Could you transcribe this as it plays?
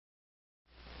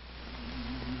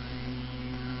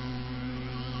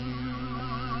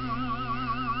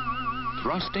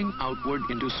Thrusting outward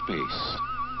into space,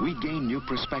 we gain new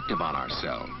perspective on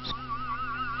ourselves.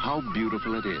 How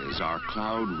beautiful it is, our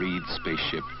cloud-wreathed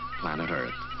spaceship, planet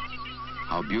Earth.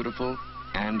 How beautiful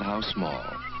and how small.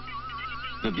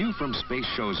 The view from space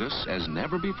shows us, as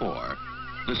never before,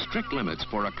 the strict limits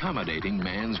for accommodating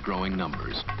man's growing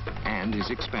numbers and his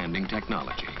expanding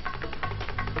technology.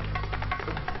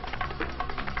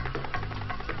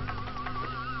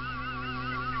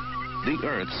 The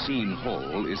Earth seen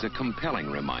whole is a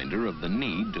compelling reminder of the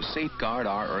need to safeguard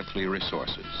our earthly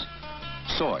resources,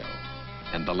 soil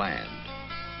and the land,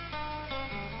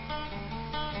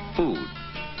 food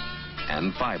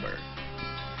and fiber,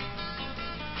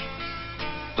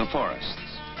 the forests,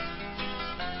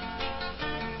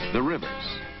 the rivers,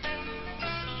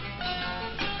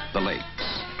 the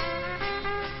lakes,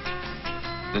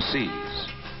 the seas,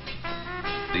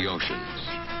 the oceans,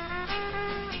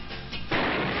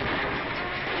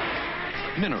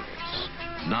 minerals,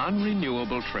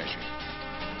 non-renewable treasure.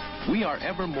 We are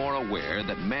ever more aware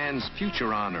that man's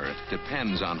future on Earth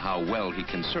depends on how well he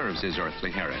conserves his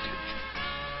earthly heritage.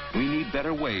 We need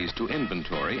better ways to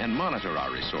inventory and monitor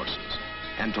our resources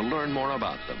and to learn more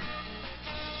about them.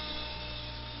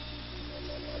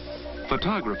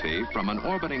 Photography from an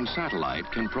orbiting satellite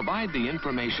can provide the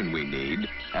information we need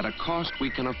at a cost we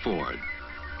can afford.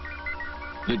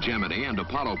 The Gemini and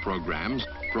Apollo programs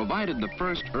provided the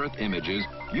first Earth images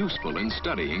useful in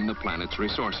studying the planet's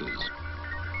resources.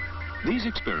 These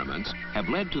experiments have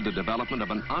led to the development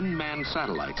of an unmanned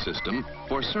satellite system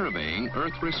for surveying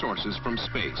Earth resources from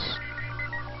space.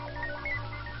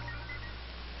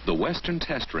 The Western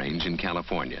Test Range in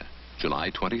California,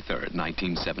 July 23,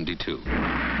 1972.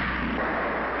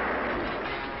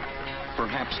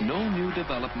 Perhaps no new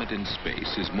development in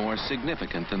space is more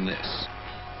significant than this.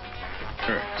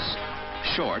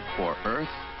 ERTS, short for Earth,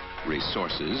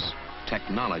 Resources,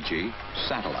 Technology,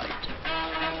 Satellite.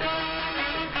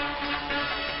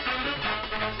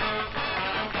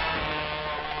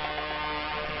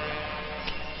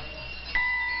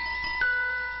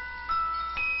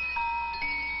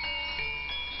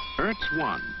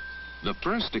 ERTS-1, the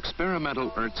first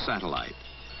experimental Earth satellite,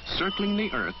 circling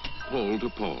the Earth pole to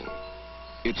pole.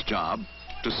 Its job,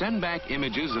 to send back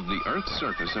images of the Earth's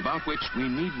surface about which we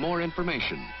need more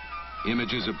information.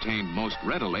 Images obtained most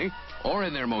readily, or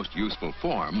in their most useful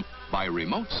form, by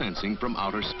remote sensing from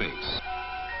outer space.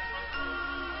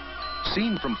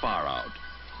 Seen from far out,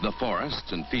 the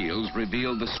forests and fields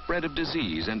reveal the spread of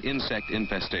disease and insect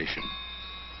infestation.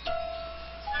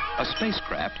 A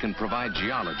spacecraft can provide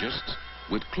geologists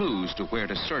with clues to where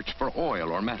to search for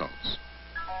oil or metals.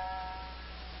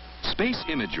 Space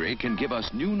imagery can give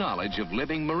us new knowledge of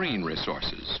living marine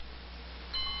resources.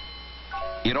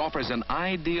 It offers an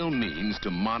ideal means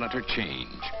to monitor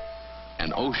change,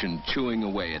 an ocean chewing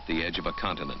away at the edge of a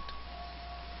continent,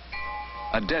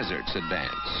 a desert's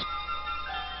advance,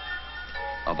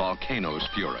 a volcano's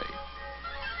fury,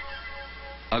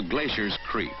 a glacier's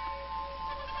creep,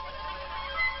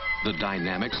 the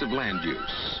dynamics of land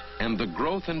use, and the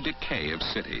growth and decay of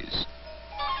cities.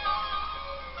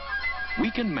 We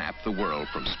can map the world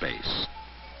from space,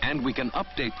 and we can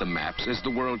update the maps as the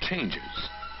world changes.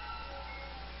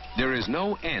 There is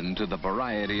no end to the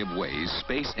variety of ways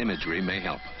space imagery may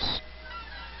help us.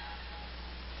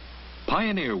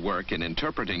 Pioneer work in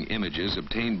interpreting images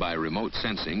obtained by remote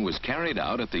sensing was carried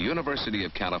out at the University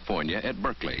of California at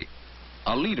Berkeley.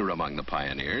 A leader among the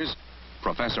pioneers,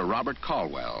 Professor Robert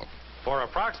Caldwell. For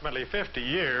approximately 50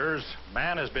 years,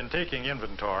 man has been taking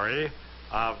inventory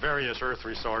of various Earth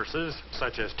resources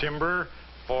such as timber,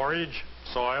 forage,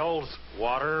 soils,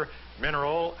 water,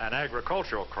 mineral, and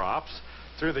agricultural crops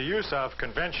through the use of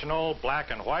conventional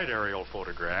black and white aerial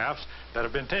photographs that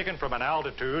have been taken from an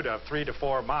altitude of 3 to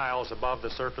 4 miles above the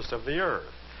surface of the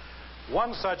Earth.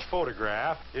 One such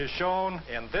photograph is shown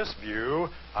in this view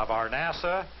of our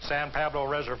NASA San Pablo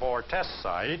Reservoir test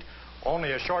site,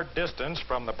 only a short distance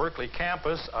from the Berkeley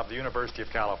campus of the University of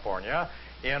California,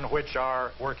 in which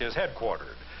our work is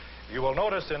headquartered. You will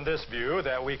notice in this view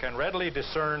that we can readily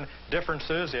discern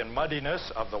differences in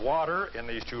muddiness of the water in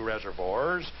these two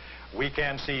reservoirs. We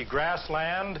can see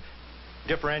grassland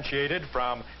differentiated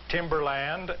from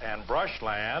timberland and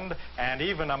brushland, and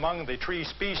even among the tree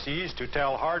species to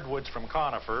tell hardwoods from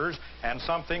conifers, and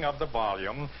something of the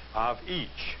volume of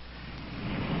each.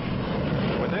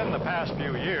 Within the past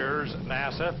few years,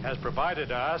 NASA has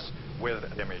provided us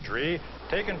with imagery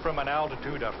taken from an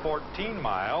altitude of 14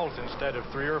 miles instead of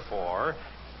 3 or 4.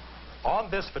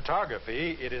 On this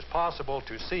photography, it is possible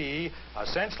to see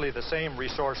essentially the same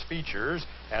resource features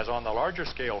as on the larger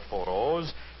scale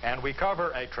photos, and we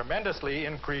cover a tremendously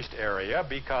increased area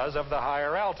because of the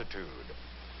higher altitude.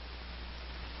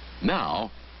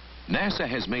 Now, NASA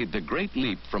has made the great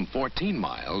leap from 14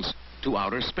 miles to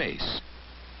outer space.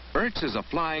 ERTS is a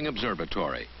flying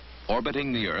observatory,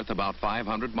 orbiting the Earth about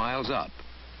 500 miles up.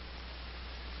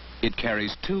 It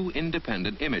carries two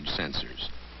independent image sensors.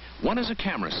 One is a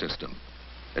camera system,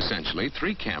 essentially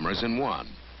 3 cameras in one.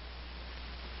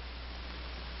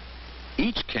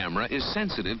 Each camera is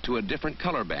sensitive to a different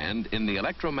color band in the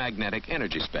electromagnetic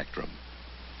energy spectrum.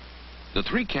 The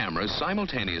 3 cameras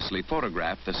simultaneously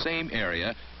photograph the same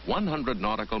area 100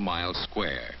 nautical miles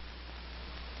square.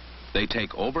 They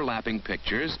take overlapping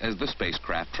pictures as the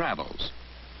spacecraft travels.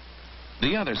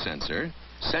 The other sensor,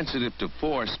 sensitive to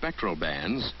 4 spectral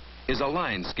bands, is a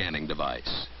line scanning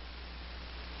device.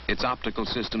 Its optical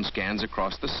system scans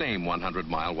across the same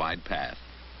 100-mile wide path.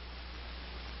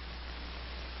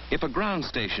 If a ground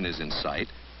station is in sight,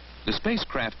 the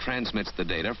spacecraft transmits the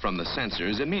data from the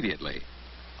sensors immediately.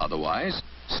 Otherwise,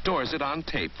 stores it on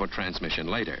tape for transmission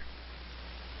later.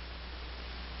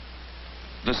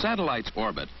 The satellite's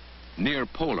orbit, near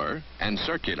polar and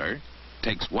circular,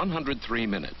 takes 103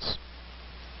 minutes.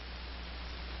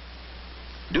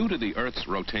 Due to the Earth's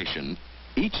rotation,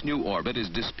 each new orbit is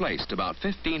displaced about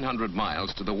 1,500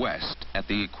 miles to the west at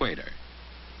the equator.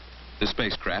 The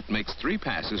spacecraft makes 3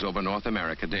 passes over North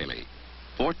America daily,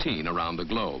 14 around the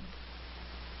globe.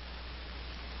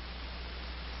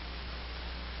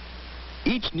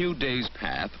 Each new day's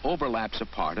path overlaps a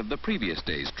part of the previous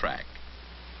day's track.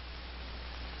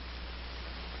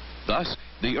 Thus,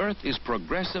 the Earth is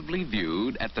progressively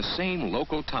viewed at the same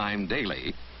local time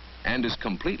daily and is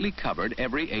completely covered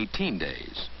every 18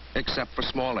 days, except for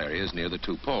small areas near the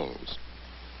 2 poles.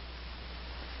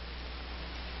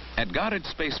 At Goddard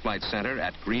Space Flight Center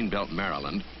at Greenbelt,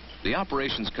 Maryland, the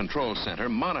Operations Control Center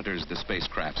monitors the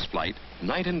spacecraft's flight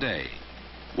night and day,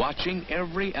 watching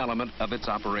every element of its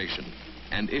operation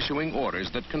and issuing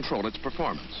orders that control its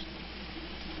performance.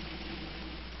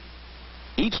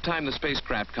 Each time the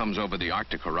spacecraft comes over the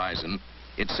Arctic horizon,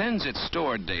 it sends its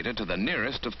stored data to the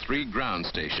nearest of 3 ground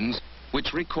stations,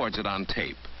 which records it on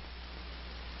tape.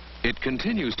 It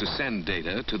continues to send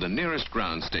data to the nearest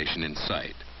ground station in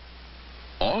sight.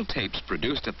 All tapes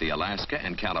produced at the Alaska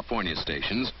and California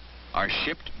stations are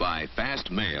shipped by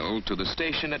fast mail to the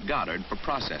station at Goddard for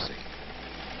processing.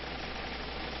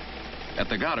 At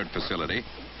the Goddard facility,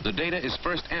 the data is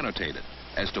first annotated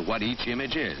as to what each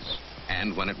image is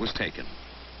and when it was taken.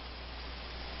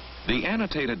 The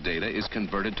annotated data is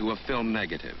converted to a film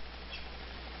negative.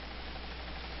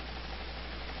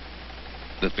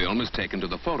 The film is taken to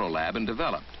the photo lab and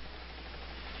developed.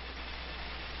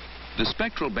 The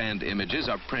spectral band images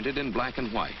are printed in black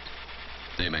and white.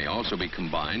 They may also be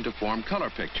combined to form color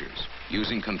pictures,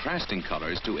 using contrasting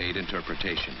colors to aid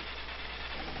interpretation.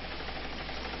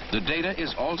 The data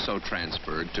is also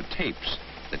transferred to tapes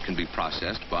that can be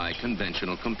processed by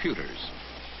conventional computers.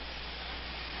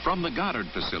 From the Goddard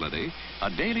facility, a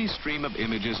daily stream of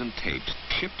images and tapes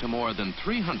shipped to more than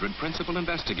 300 principal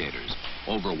investigators,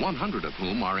 over 100 of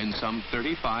whom are in some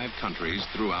 35 countries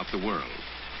throughout the world.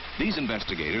 These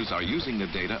investigators are using the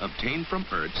data obtained from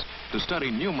ERTS to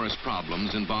study numerous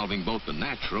problems involving both the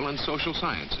natural and social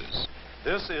sciences.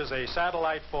 This is a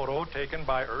satellite photo taken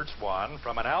by ERTS-1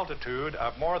 from an altitude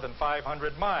of more than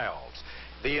 500 miles.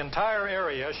 The entire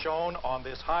area shown on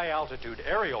this high-altitude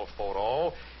aerial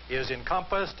photo is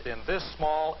encompassed in this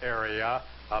small area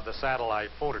of the satellite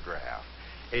photograph.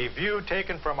 A view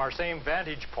taken from our same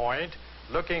vantage point,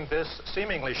 looking this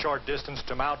seemingly short distance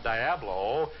to Mount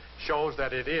Diablo, shows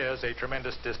that it is a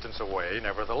tremendous distance away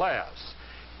nevertheless.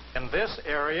 In this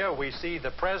area, we see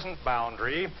the present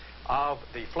boundary of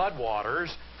the floodwaters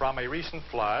from a recent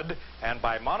flood, and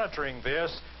by monitoring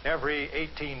this every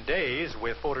 18 days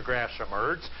with photographs from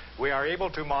ERTS, we are able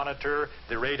to monitor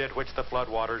the rate at which the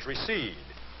floodwaters recede.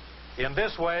 In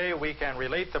this way, we can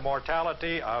relate the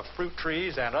mortality of fruit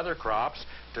trees and other crops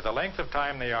to the length of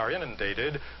time they are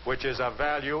inundated, which is of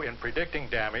value in predicting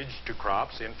damage to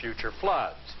crops in future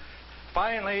floods.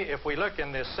 Finally, if we look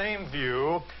in this same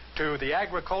view to the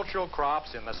agricultural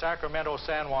crops in the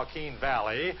Sacramento-San Joaquin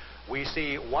Valley, we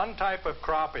see one type of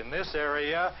crop in this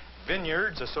area,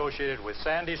 vineyards associated with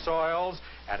sandy soils,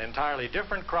 an entirely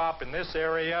different crop in this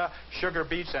area, sugar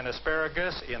beets and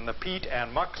asparagus in the peat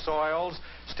and muck soils,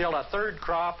 still a third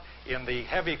crop in the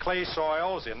heavy clay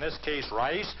soils, in this case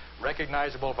rice,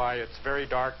 recognizable by its very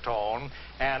dark tone,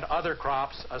 and other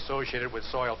crops associated with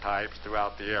soil types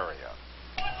throughout the area.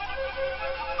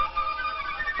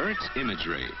 ERTS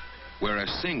imagery, where a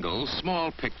single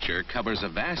small picture covers a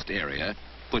vast area,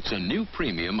 puts a new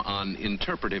premium on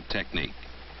interpretive technique.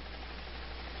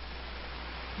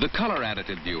 The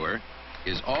color-additive viewer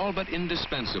is all but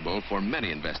indispensable for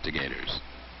many investigators.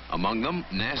 Among them,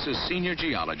 NASA's senior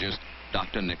geologist,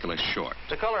 Dr. Nicholas Short.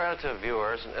 The color additive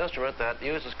viewer is an instrument that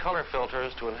uses color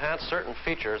filters to enhance certain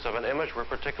features of an image we're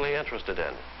particularly interested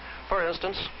in. For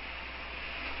instance,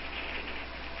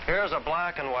 here's a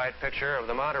black and white picture of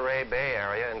the Monterey Bay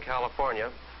area in California,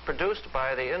 produced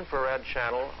by the infrared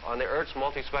channel on the ERTS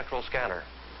Multispectral Scanner.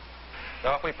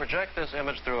 Now, if we project this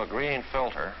image through a green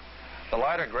filter, the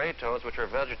lighter gray tones, which are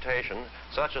vegetation,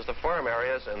 such as the farm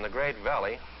areas in the Great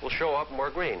Valley, will show up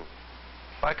more green.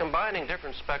 By combining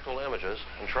different spectral images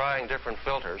and trying different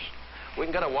filters, we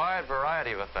can get a wide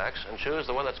variety of effects and choose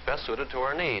the one that's best suited to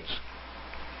our needs.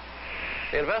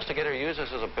 The investigator uses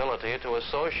his ability to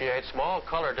associate small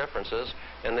color differences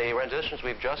in the renditions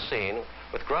we've just seen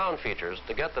with ground features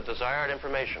to get the desired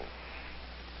information.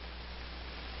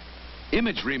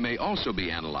 Imagery may also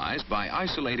be analyzed by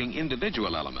isolating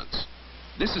individual elements.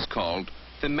 This is called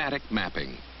thematic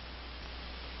mapping.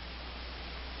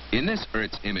 In this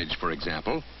ERTS image, for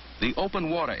example, the open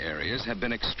water areas have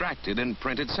been extracted and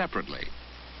printed separately.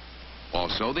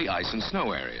 Also, the ice and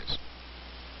snow areas.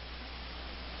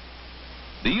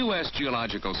 The U.S.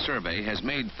 Geological Survey has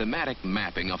made thematic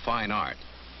mapping a fine art.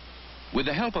 With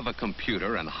the help of a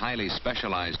computer and highly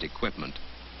specialized equipment,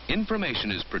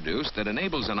 information is produced that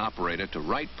enables an operator to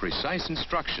write precise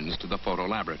instructions to the photo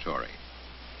laboratory.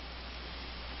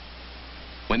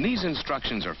 When these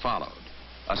instructions are followed,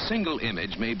 a single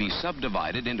image may be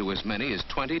subdivided into as many as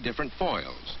 20 different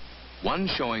foils, one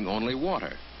showing only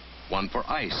water, one for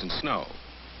ice and snow,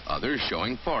 others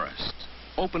showing forests,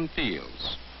 open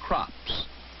fields, crops,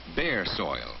 bare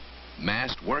soil,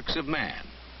 massed works of man,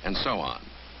 and so on.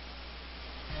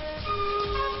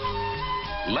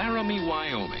 Laramie,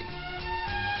 Wyoming.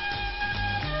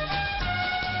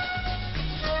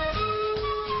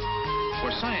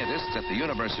 For scientists at the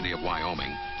University of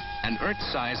Wyoming, an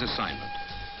ERTS-size assignment.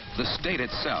 The state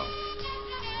itself,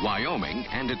 Wyoming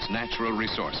and its natural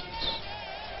resources.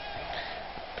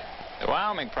 The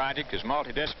Wyoming project is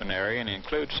multidisciplinary and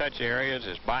includes such areas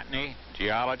as botany,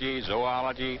 geology,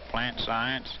 zoology, plant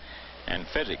science, and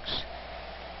physics.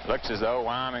 It looks as though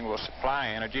Wyoming will supply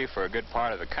energy for a good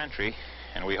part of the country,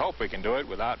 and we hope we can do it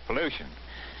without pollution.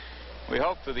 We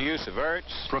hope through the use of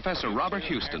ERTS... Professor Robert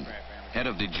Houston, head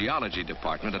of the geology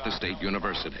department at the State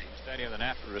University. Study of the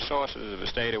natural resources of the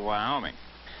state of Wyoming.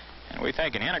 And we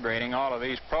think in integrating all of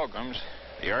these programs,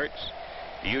 the ERTS,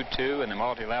 the U2, and the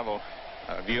multi-level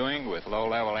viewing with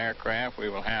low-level aircraft, we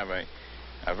will have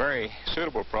a very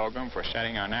suitable program for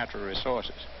studying our natural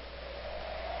resources.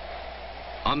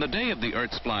 On the day of the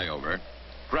ERTS flyover,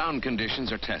 ground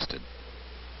conditions are tested.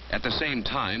 At the same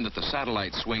time that the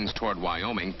satellite swings toward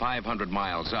Wyoming 500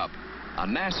 miles up, a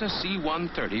NASA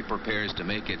C-130 prepares to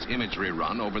make its imagery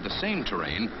run over the same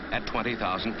terrain at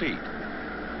 20,000 feet.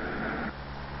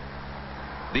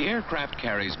 The aircraft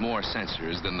carries more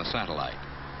sensors than the satellite,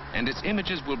 and its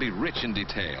images will be rich in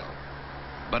detail.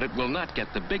 But it will not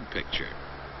get the big picture.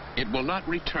 It will not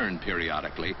return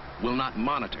periodically, will not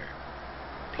monitor.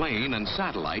 Plane and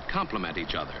satellite complement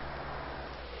each other.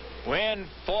 Wind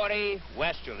 40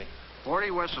 westerly.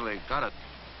 40 westerly, got it.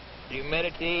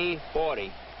 Humidity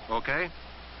 40. Okay.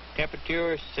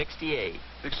 Temperature 68.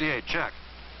 68, check.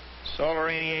 Solar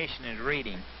radiation is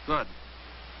reading. Good.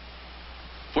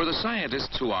 For the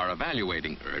scientists who are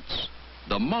evaluating ERTS,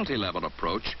 the multi-level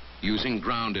approach using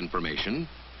ground information,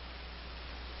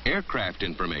 aircraft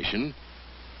information,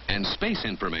 and space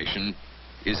information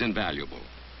is invaluable.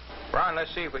 Ron,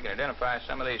 let's see if we can identify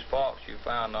some of these faults you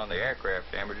found on the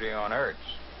aircraft imagery on ERTS.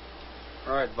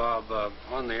 All right, Bob,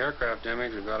 on the aircraft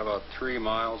image, we've got about 3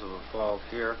 miles of a fault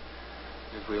here.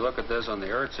 If we look at this on the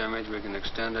ERTS image, we can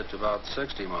extend it to about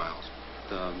 60 miles.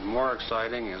 The more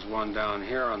exciting is one down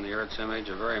here on the ERTS image,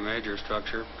 a very major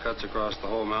structure, cuts across the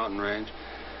whole mountain range.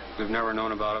 We've never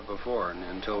known about it before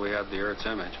until we had the ERTS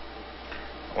image.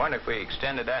 I wonder if we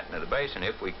extended that into the basin.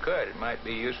 If we could, it might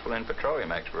be useful in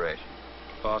petroleum exploration.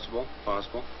 Possible,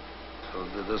 possible.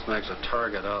 So this makes a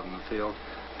target out in the field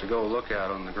to go look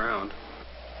at on the ground.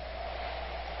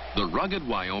 The rugged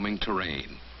Wyoming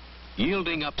terrain,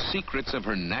 yielding up secrets of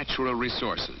her natural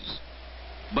resources.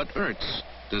 But ERTS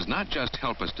does not just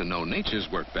help us to know nature's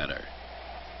work better,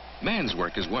 man's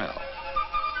work as well.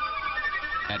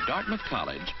 At Dartmouth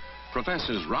College,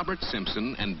 Professors Robert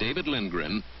Simpson and David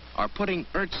Lindgren are putting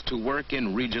ERTS to work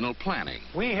in regional planning.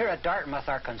 We here at Dartmouth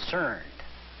are concerned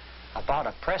about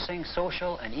a pressing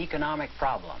social and economic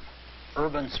problem,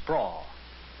 urban sprawl.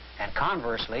 And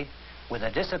conversely, with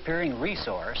a disappearing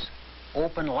resource,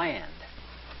 open land.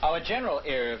 Our general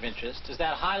area of interest is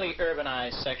that highly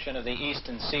urbanized section of the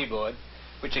eastern seaboard,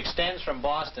 which extends from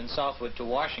Boston southward to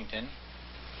Washington,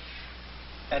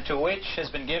 and to which has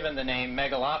been given the name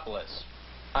megalopolis.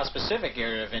 Our specific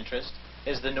area of interest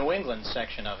is the New England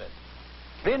section of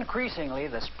it. Increasingly,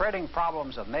 the spreading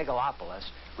problems of megalopolis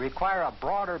require a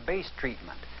broader base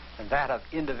treatment than that of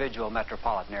individual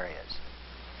metropolitan areas.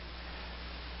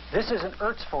 This is an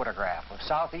ERTS photograph of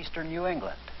southeastern New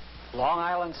England, Long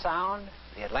Island Sound,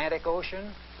 the Atlantic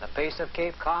Ocean, the face of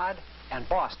Cape Cod, and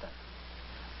Boston.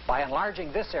 By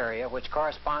enlarging this area, which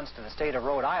corresponds to the state of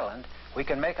Rhode Island, we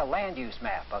can make a land use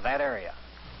map of that area.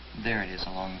 There it is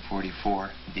along 44,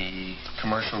 the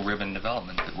commercial ribbon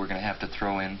development that we're going to have to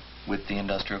throw in with the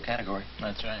industrial category.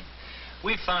 That's right.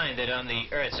 We find that on the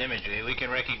Earth's imagery, we can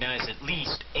recognize at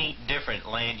least 8 different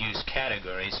land use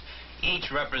categories,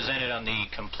 each represented on the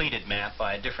completed map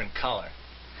by a different color.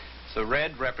 The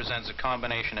red represents a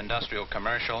combination industrial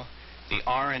commercial, the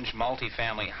orange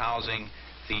multifamily housing,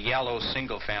 the yellow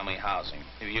single-family housing.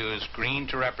 We use green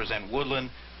to represent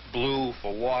woodland, blue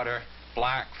for water,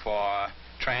 black for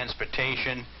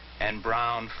transportation, and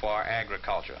brown for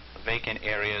agriculture. The vacant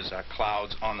areas are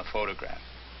clouds on the photograph.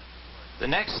 The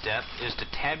next step is to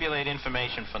tabulate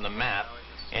information from the map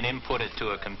and input it to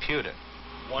a computer.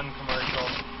 One commercial,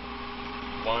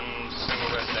 one single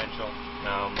residential,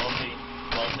 now multi,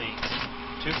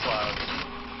 2 clouds.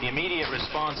 The immediate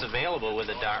response available with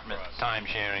the Dartmouth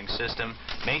time-sharing system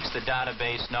makes the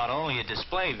database not only a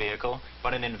display vehicle,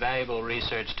 but an invaluable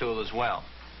research tool as well.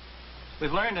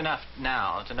 We've learned enough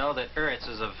now to know that ERTS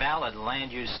is a valid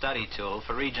land use study tool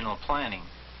for regional planning.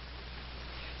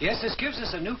 Yes, this gives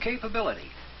us a new capability.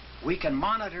 We can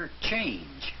monitor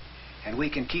change, and we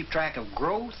can keep track of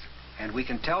growth, and we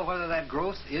can tell whether that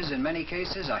growth is, in many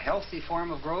cases, a healthy form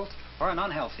of growth or an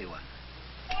unhealthy one.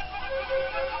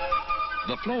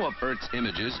 The flow of Earth's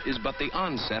images is but the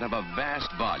onset of a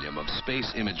vast volume of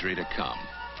space imagery to come.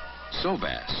 So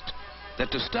vast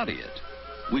that to study it,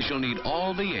 we shall need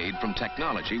all the aid from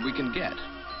technology we can get.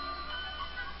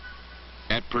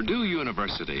 At Purdue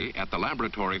University, at the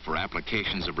Laboratory for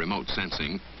Applications of Remote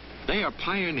Sensing, they are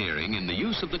pioneering in the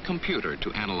use of the computer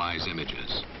to analyze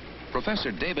images.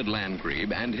 Professor David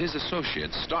Landgrebe and his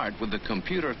associates start with the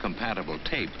computer-compatible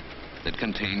tape that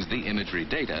contains the imagery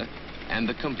data, and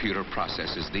the computer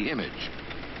processes the image.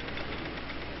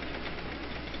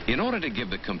 In order to give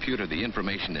the computer the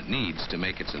information it needs to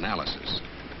make its analysis,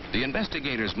 the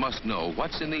investigators must know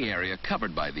what's in the area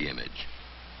covered by the image.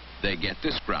 They get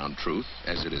this ground truth,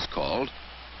 as it is called,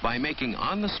 by making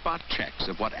on-the-spot checks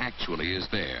of what actually is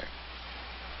there.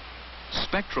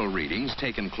 Spectral readings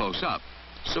taken close up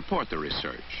support the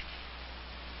research.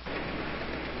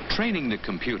 Training the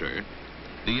computer,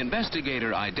 the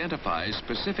investigator identifies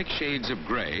specific shades of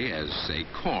gray as, say,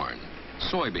 corn,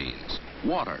 soybeans,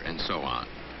 water, and so on.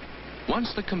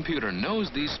 Once the computer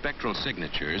knows these spectral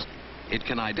signatures, it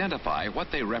can identify what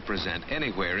they represent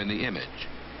anywhere in the image,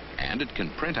 and it can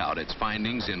print out its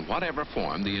findings in whatever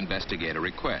form the investigator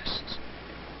requests.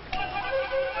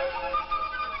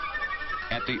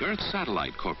 At the Earth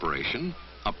Satellite Corporation,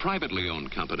 a privately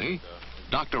owned company,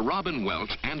 Dr. Robin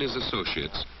Welch and his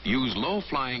associates use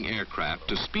low-flying aircraft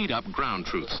to speed up ground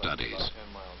truth studies.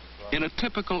 In a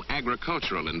typical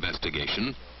agricultural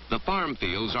investigation, the farm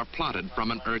fields are plotted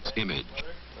from an ERTS image.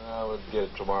 We'll get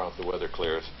it tomorrow if the weather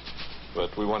clears.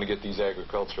 But we want to get these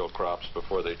agricultural crops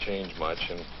before they change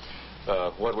much. And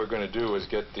what we're going to do is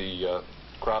get the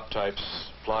crop types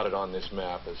plotted on this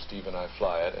map as Steve and I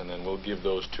fly it, and then we'll give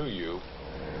those to you.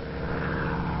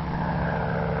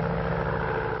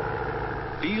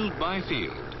 Field by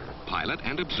field, pilot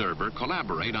and observer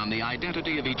collaborate on the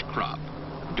identity of each crop,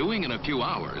 doing in a few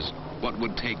hours what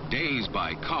would take days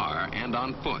by car and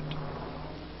on foot.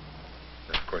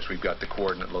 Of course, we've got the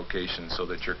coordinate location so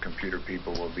that your computer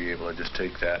people will be able to just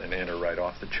take that and enter right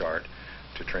off the chart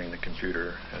to train the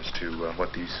computer as to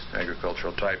what these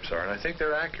agricultural types are. And I think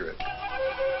they're accurate.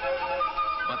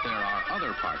 But there are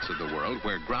other parts of the world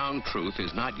where ground truth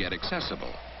is not yet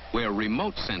accessible, where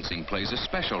remote sensing plays a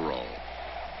special role.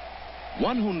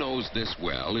 One who knows this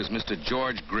well is Mr.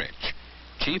 George Gritch,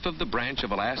 Chief of the Branch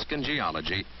of Alaskan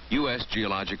Geology, U.S.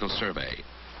 Geological Survey.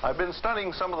 I've been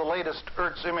studying some of the latest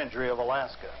ERTS imagery of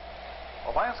Alaska.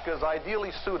 Alaska is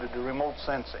ideally suited to remote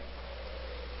sensing.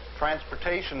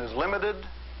 Transportation is limited,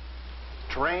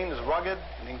 terrain is rugged,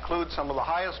 and includes some of the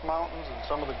highest mountains and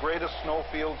some of the greatest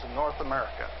snowfields in North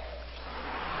America.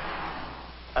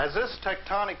 As this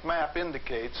tectonic map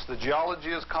indicates, the geology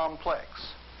is complex,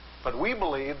 but we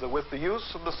believe that with the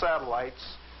use of the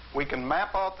satellites, we can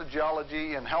map out the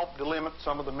geology and help delimit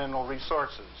some of the mineral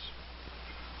resources.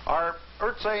 Our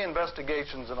ERTS-A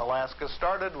investigations in Alaska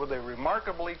started with a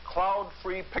remarkably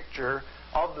cloud-free picture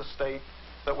of the state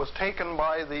that was taken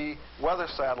by the weather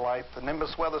satellite, the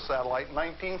Nimbus weather satellite, in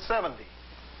 1970.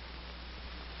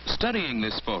 Studying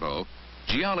this photo,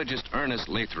 geologist Ernest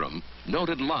Lathram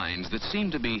noted lines that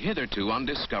seemed to be hitherto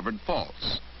undiscovered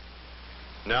faults.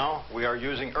 Now we are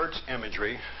using ERTS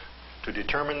imagery to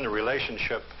determine the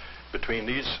relationship between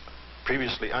these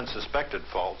previously unsuspected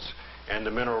faults and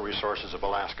the mineral resources of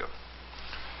Alaska.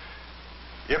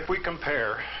 If we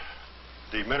compare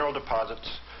the mineral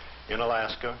deposits in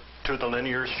Alaska to the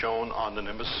linears shown on the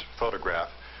Nimbus photograph,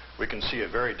 we can see a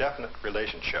very definite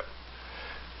relationship.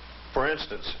 For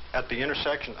instance, at the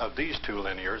intersection of these two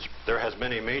linears, there has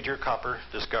been a major copper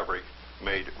discovery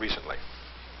made recently.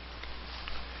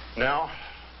 Now,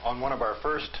 on one of our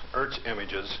first ERTS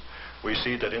images, we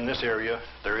see that in this area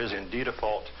there is indeed a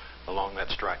fault along that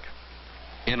strike.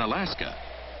 In Alaska,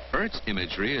 ERTS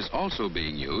imagery is also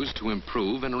being used to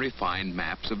improve and refine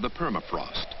maps of the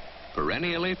permafrost,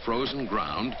 perennially frozen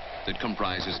ground that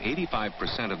comprises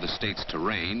 85% of the state's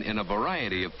terrain in a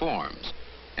variety of forms,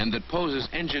 and that poses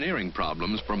engineering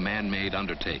problems for man-made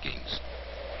undertakings.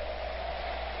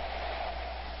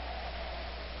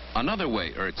 Another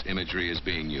way ERTS imagery is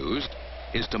being used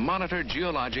is to monitor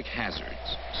geologic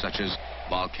hazards, such as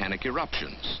volcanic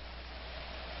eruptions,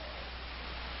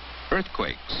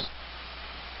 earthquakes,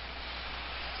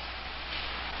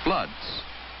 floods,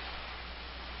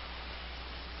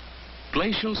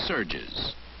 glacial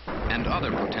surges, and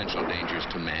other potential dangers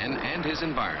to man and his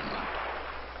environment.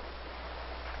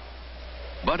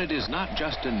 But it is not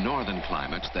just in northern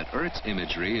climates that ERTS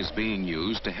imagery is being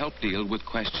used to help deal with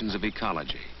questions of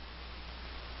ecology.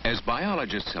 As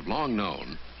biologists have long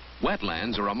known,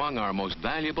 wetlands are among our most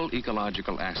valuable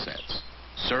ecological assets,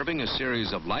 serving a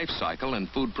series of life cycle and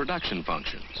food production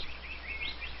functions.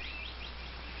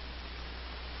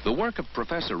 The work of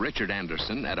Professor Richard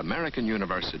Anderson at American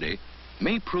University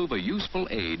may prove a useful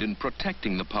aid in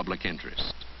protecting the public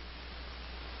interest.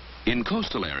 In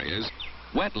coastal areas,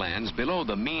 wetlands below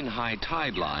the mean high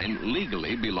tide line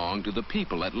legally belong to the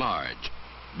people at large,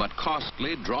 but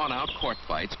costly, drawn-out court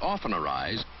fights often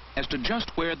arise as to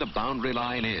just where the boundary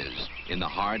line is in the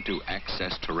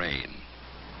hard-to-access terrain.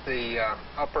 The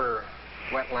upper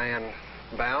wetland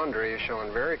boundary is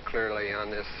shown very clearly on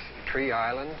this tree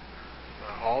island.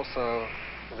 Also,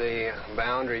 the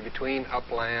boundary between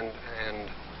upland and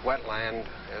wetland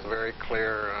is very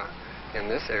clear in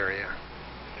this area.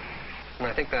 And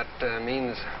I think that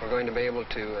means we're going to be able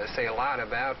to say a lot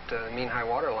about the mean high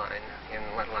water line in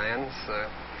wetlands,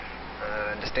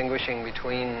 distinguishing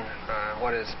between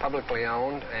what is publicly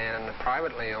owned and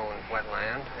privately owned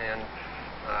wetland, and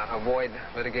avoid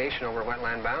litigation over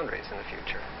wetland boundaries in the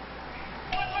future.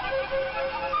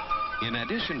 In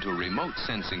addition to remote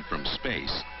sensing from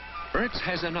space, ERTS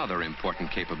has another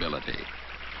important capability.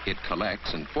 It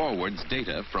collects and forwards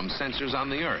data from sensors on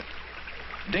the Earth.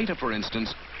 Data, for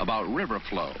instance, about river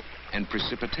flow and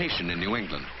precipitation in New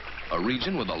England, a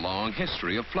region with a long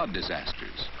history of flood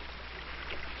disasters.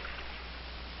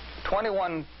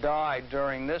 21 died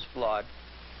during this flood.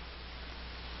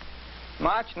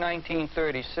 March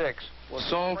 1936 was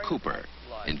Saul Cooper,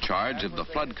 in charge of the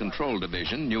Flood Control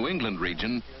Division, New England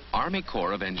region, Army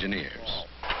Corps of Engineers.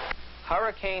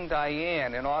 Hurricane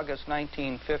Diane in August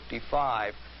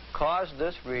 1955 caused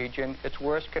this region its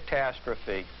worst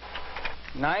catastrophe.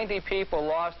 90 people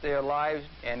lost their lives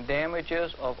and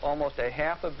damages of almost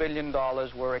 $500 million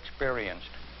were experienced.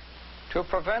 To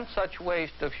prevent such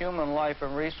waste of human life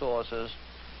and resources,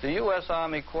 the U.S.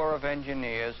 Army Corps of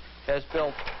Engineers has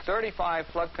built 35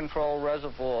 flood control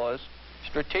reservoirs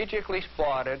strategically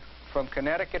spotted from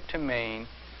Connecticut to Maine,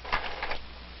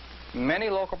 many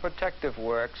local protective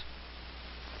works,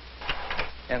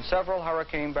 and several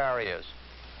hurricane barriers.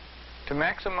 To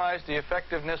maximize the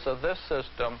effectiveness of this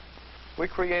system, we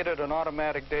created an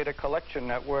automatic data collection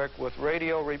network with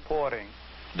radio reporting.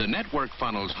 The network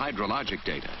funnels hydrologic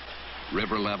data,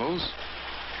 river levels,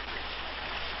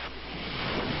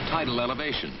 tidal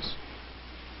elevations,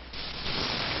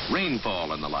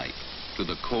 rainfall and the like, to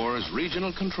the Corps'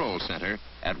 Regional Control Center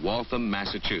at Waltham,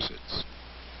 Massachusetts.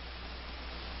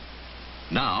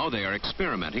 Now they are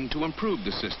experimenting to improve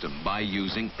the system by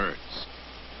using ERTS.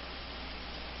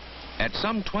 At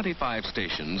some 25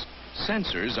 stations,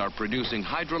 sensors are producing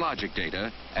hydrologic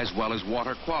data as well as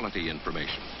water quality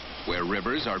information, where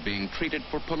rivers are being treated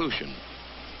for pollution.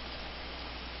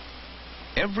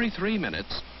 Every 3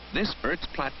 minutes, this ERTS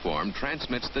platform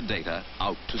transmits the data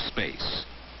out to space.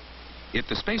 If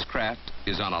the spacecraft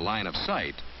is on a line of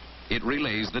sight, It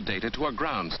relays the data to a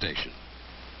ground station.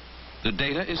 The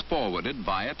data is forwarded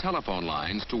via telephone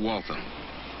lines to Waltham,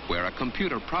 where a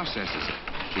computer processes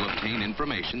it to obtain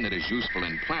information that is useful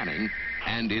in planning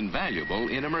and invaluable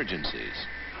in emergencies.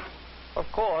 Of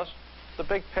course, the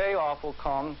big payoff will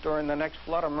come during the next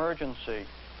flood emergency.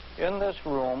 In this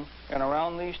room and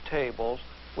around these tables,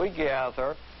 we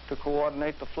gather to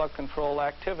coordinate the flood control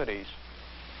activities.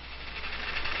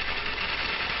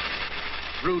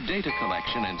 Through data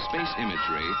collection and space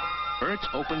imagery, ERTS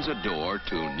opens a door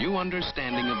to new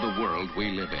understanding of the world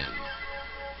we live in.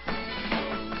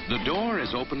 The door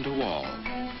is open to all.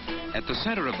 At the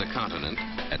center of the continent,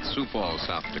 at Sioux Falls,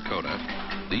 South Dakota,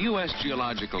 the U.S.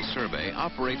 Geological Survey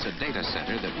operates a data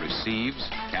center that receives,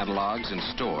 catalogs, and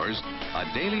stores a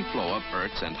daily flow of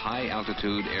ERTS and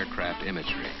high-altitude aircraft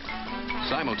imagery.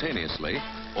 Simultaneously,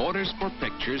 orders for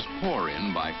pictures pour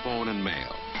in by phone and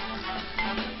mail.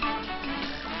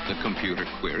 The computer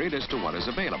queried as to what is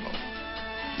available.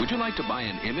 Would you like to buy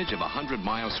an image of a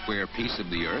 100-mile square piece of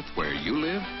the Earth where you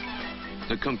live?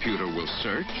 The computer will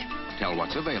search, tell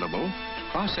what's available,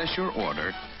 process your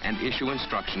order, and issue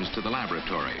instructions to the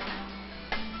laboratory.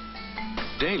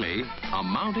 Daily, a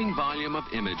mounting volume of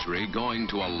imagery going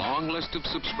to a long list of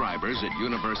subscribers at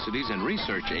universities and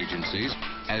research agencies,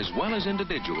 as well as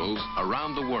individuals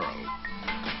around the world,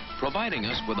 providing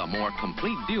us with a more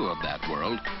complete view of that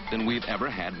world than we've ever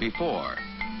had before.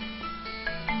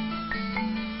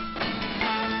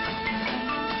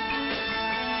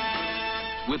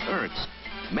 With ERTS,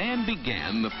 man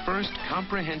began the first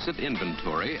comprehensive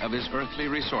inventory of his earthly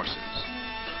resources,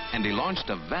 and he launched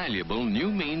a valuable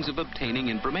new means of obtaining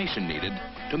information needed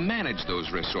to manage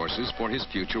those resources for his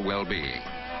future well-being.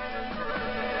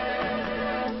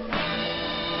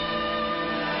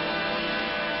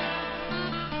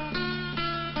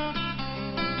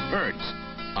 ERTS,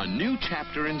 a new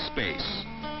chapter in space,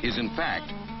 is in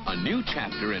fact a new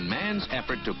chapter in man's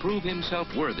effort to prove himself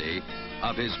worthy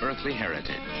of his earthly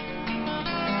heritage.